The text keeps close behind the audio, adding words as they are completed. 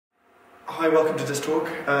Hi, welcome to dysTalk.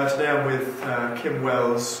 Today I'm with Kim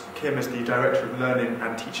Wells. Kim is the Director of Learning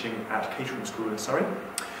and Teaching at Caterham School in Surrey.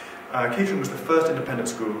 Caterham was the first independent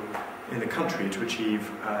school in the country to achieve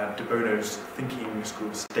de Bono's Thinking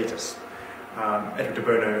School status. Edward de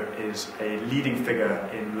Bono is a leading figure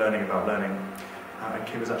in learning about learning. And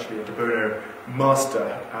Kim is actually a de Bono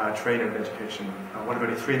master trainer in education, one of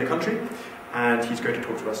only 3 in the country. And he's going to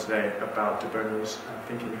talk to us today about de Bono's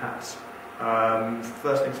thinking hats.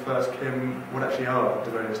 First things first, Kim, what actually are de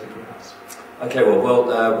Bono's thinking hats? Okay,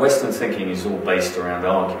 well, Western thinking is all based around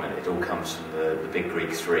argument. It all comes from the big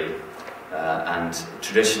Greek 3. And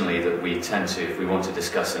traditionally that we tend to, if we want to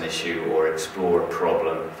discuss an issue or explore a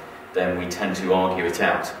problem, then we tend to argue it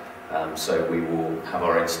out. So we will have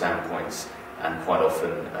our own standpoints, and quite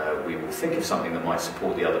often we will think of something that might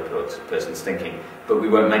support the other person's thinking, but we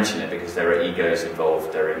won't mention it because there are egos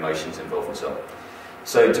involved, there are emotions involved and so on.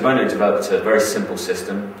 So de Bono developed a very simple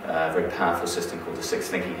system, a very powerful system called the 6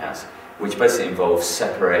 thinking hats, which basically involves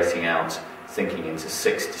separating out thinking into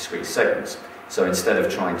 6 discrete segments. So instead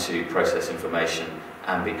of trying to process information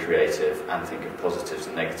and be creative and think of positives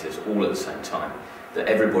and negatives all at the same time, that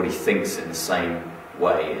everybody thinks in the same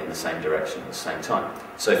way, in the same direction at the same time.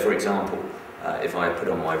 So for example, if I put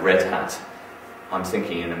on my red hat, I'm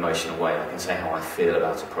thinking in an emotional way. I can say how I feel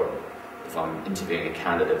about a problem. If I'm interviewing a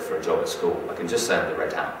candidate for a job at school, I can just say on the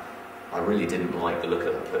red hat, I really didn't like the look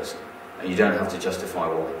of that person. And you don't have to justify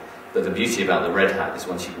why. But the beauty about the red hat is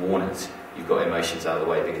once you've worn it, you've got emotions out of the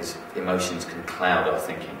way, because emotions can cloud our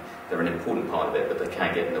thinking. They're an important part of it, but they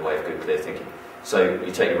can get in the way of good, clear thinking. So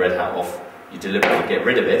you take your red hat off, you deliberately get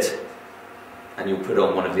rid of it, and you'll put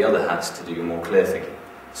on one of the other hats to do your more clear thinking.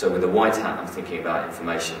 So with the white hat, I'm thinking about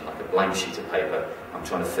information, like a blank sheet of paper. I'm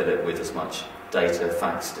trying to fill it with as much data,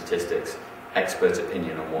 facts, statistics, expert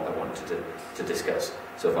opinion on what I want to discuss.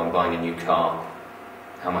 So if I'm buying a new car,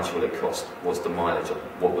 how much will it cost? What's the mileage?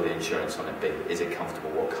 What will the insurance on it be? Is it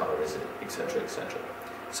comfortable? What colour is it? Etc, etc.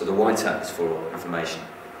 So the white hat is for information.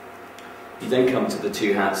 You then come to the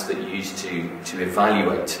 2 hats that you use to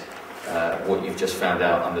evaluate what you've just found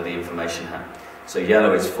out under the information hat. So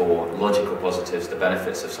yellow is for logical positives, the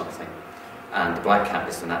benefits of something. And the black hat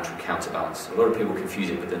is the natural counterbalance. A lot of people confuse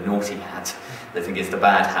it with the naughty hat. They think it's the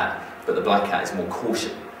bad hat, but the black hat is more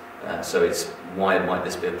caution. So it's why might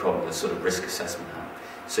this be a problem, the sort of risk assessment hat.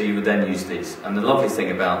 So you would then use these. And the lovely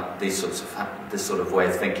thing about this sort of way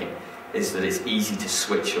of thinking is that it's easy to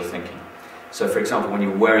switch your thinking. So for example, when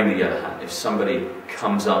you're wearing the yellow hat, if somebody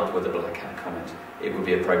comes up with a black hat comment, it would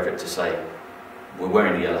be appropriate to say, we're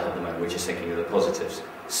wearing the yellow hat at the moment, we're just thinking of the positives.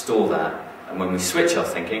 Store that. And when we switch our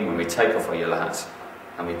thinking, when we take off our yellow hats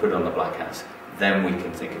and we put on the black hats, then we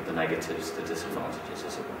can think of the negatives, the disadvantages,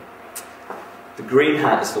 as it were. The green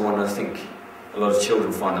hat is the one I think a lot of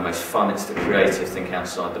children find the most fun. It's the creative, think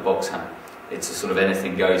outside the box hat. It's a sort of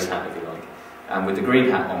anything goes hat, if you like. And with the green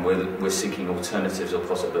hat on, we're seeking alternatives or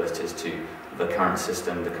possibilities to the current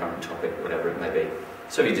system, the current topic, whatever it may be.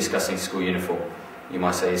 So if you're discussing school uniform, you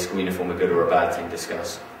might say, is school uniform a good or a bad thing?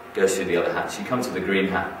 Discuss. Goes through the other hats. You come to the green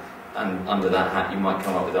hat, and under that hat you might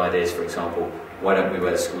come up with ideas. For example, why don't we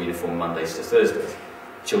wear school uniform Mondays to Thursdays?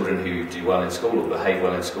 Children who do well in school or behave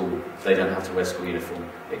well in school, they don't have to wear school uniform,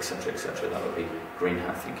 etc, etc. That would be green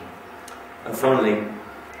hat thinking. And finally,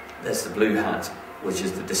 there's the blue hat, which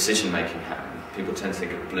is the decision-making hat. People tend to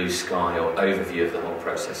think of blue sky or overview of the whole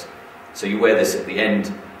process. So you wear this at the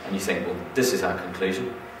end and you think, well, this is our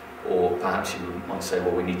conclusion. Or perhaps you might say,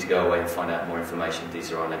 well, we need to go away and find out more information.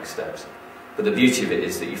 These are our next steps. But the beauty of it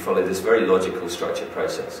is that you follow this very logical, structured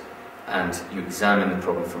process, and you examine the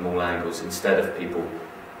problem from all angles. Instead of people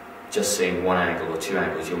just seeing one angle or 2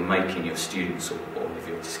 angles, you're making your students, or if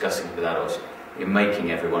you're discussing it with adults, you're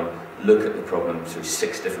making everyone look at the problem through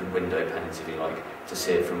 6 different window panes, if you like, to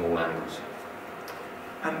see it from all angles.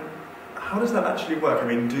 And how does that actually work? I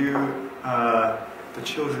mean, do the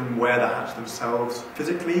children wear the hats themselves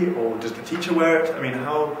physically, or does the teacher wear it? I mean,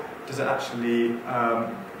 how does it actually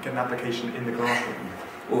get an application in the classroom?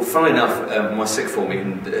 Well, funnily enough, my sixth form,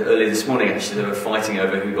 even earlier this morning, actually, they were fighting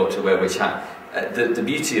over who got to wear which hat. The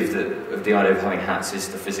beauty of the idea of having hats is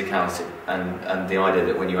the physicality, and the idea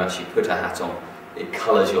that when you actually put a hat on, it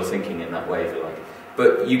colours your thinking in that way, if you like.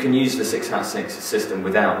 But you can use the 6 hat system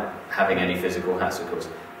without having any physical hats, of course.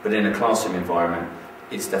 But in a classroom environment,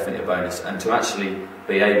 it's definitely a bonus. And to actually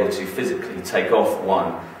be able to physically take off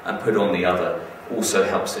one and put on the other also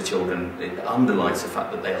helps the children. It underlines the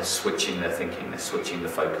fact that they are switching their thinking, they're switching the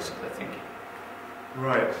focus of their thinking.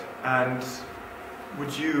 Right. And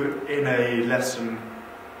would you, in a lesson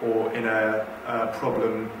or in a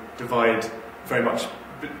problem, divide very much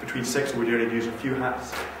between 6, or would you only use a few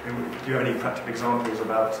hats? I mean, do you have any practical examples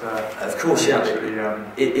about? Of course, yeah.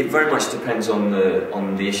 It very much depends on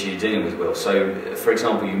the issue you're dealing with, Will. So, for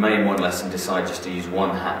example, you may in one lesson decide just to use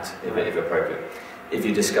one hat, if appropriate. If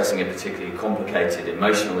you're discussing a particularly complicated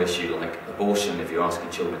emotional issue like abortion, if you're asking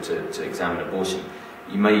children to examine abortion,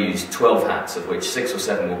 you may use 12 hats, of which 6 or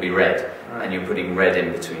 7 will be red, right. And you're putting red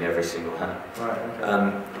in between every single hat. Right,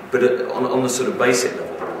 okay. But on the sort of basic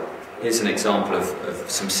level, here's an example of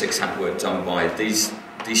some 6-hat work done by these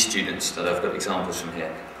students that I've got examples from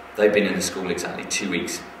here. They've been in the school exactly 2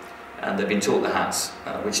 weeks, and they've been taught the hats,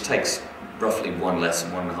 which takes roughly 1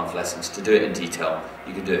 lesson, 1.5 lessons. To do it in detail,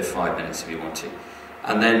 you can do it in 5 minutes if you want to.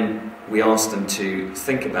 And then we asked them to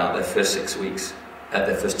think about their first 6 weeks,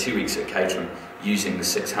 their first 2 weeks at catering, using the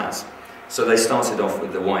 6 hats. So they started off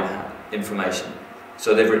with the white hat, information.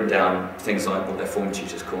 So they've written down things like what their form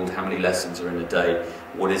tutors called, how many lessons are in a day,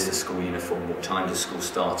 what is the school uniform, what time does school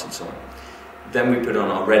start, and so on. Then we put on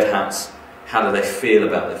our red hats, how do they feel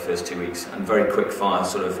about their first 2 weeks, and very quick fire,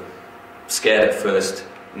 sort of scared at first,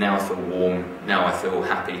 now I feel warm, now I feel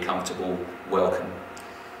happy, comfortable, welcome.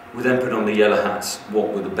 We then put on the yellow hats,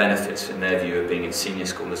 what were the benefits in their view of being in senior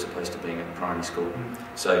school as opposed to being in primary school.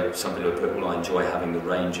 So somebody would put, well, I enjoy having the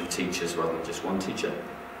range of teachers rather than just one teacher.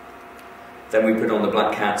 Then we put on the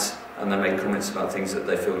black hats and they made comments about things that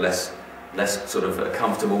they feel less sort of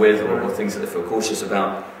comfortable with, or things that they feel cautious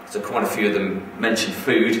about. So quite a few of them mentioned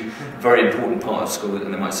food, very important part of school,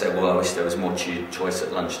 and they might say, well, I wish there was more choice at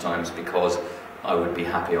lunchtimes because I would be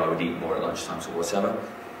happy, I would eat more at lunchtimes or whatever.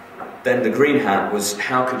 Then the green hat was,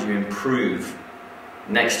 how could you improve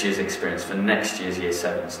next year's experience for next year's year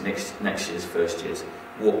 7s, next year's first years?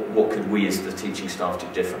 What could we as the teaching staff do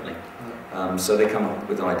differently? So they come up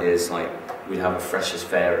with ideas like we'd have a freshers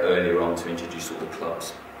fair earlier on to introduce all the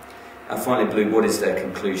clubs. And finally, blue, what is their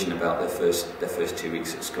conclusion about their first 2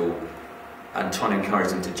 weeks at school? And trying to encourage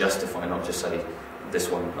them to justify, not just say this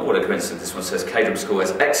one, oh what a coincidence, this one says Caterham School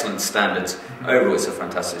has excellent standards, overall it's a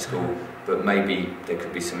fantastic school, but maybe there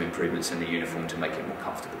could be some improvements in the uniform to make it more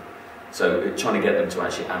comfortable. So trying to get them to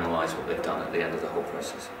actually analyse what they've done at the end of the whole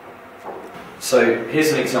process. So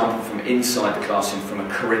here's an example from inside the classroom from a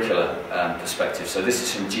curricular perspective. So this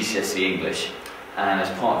is from GCSE English, and as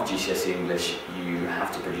part of GCSE English you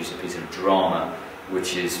have to produce a piece of drama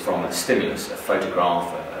which is from a stimulus, a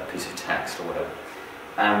photograph, a piece of text or whatever.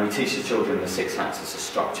 And we teach the children the 6 hats as a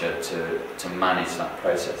structure to manage that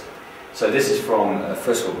process. So this is from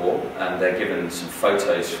First World War, and they're given some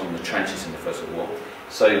photos from the trenches in the First World War.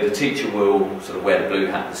 So the teacher will sort of wear the blue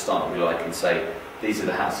hat at the start, if you like, and say, these are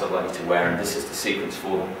the hats I'd like you to wear, and this is the sequence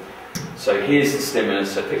for them. So here's the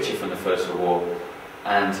stimulus, a picture from the First World War,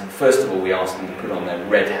 and first of all we ask them to put on their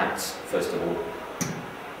red hats, first of all.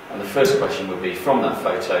 And the first question would be, from that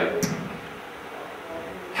photo,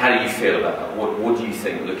 how do you feel about that? What do you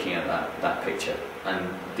think looking at that picture? And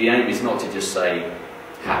the aim is not to just say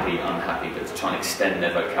happy, unhappy, but to try and extend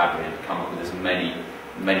their vocabulary and come up with as many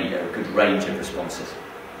a good range of responses.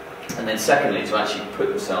 And then secondly, to actually put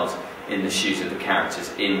themselves in the shoes of the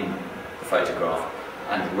characters in the photograph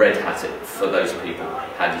and red hat it for those people.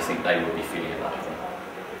 How do you think they would be feeling at that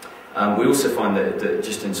point? We also find that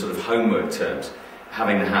just in sort of homework terms,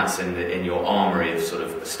 having the hats in your armoury of sort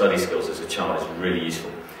of study skills as a child is really useful.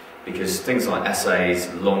 Because things like essays,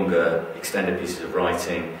 longer, extended pieces of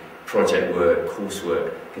writing, project work,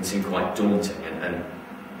 coursework can seem quite daunting, and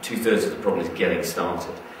 2/3 of the problem is getting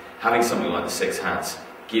started. Having something like the 6 hats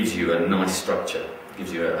gives you a nice structure,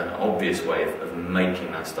 gives you an obvious way of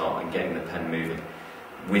making that start and getting the pen moving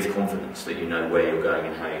with confidence that you know where you're going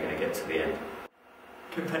and how you're going to get to the end.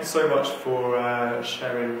 Kim, thanks so much for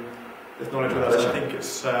sharing this knowledge with us. I think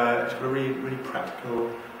it's got a really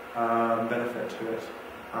practical benefit to it.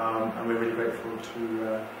 And we're really grateful to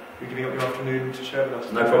you giving up your afternoon to share with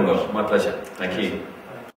us. No problem, my pleasure. Thank you.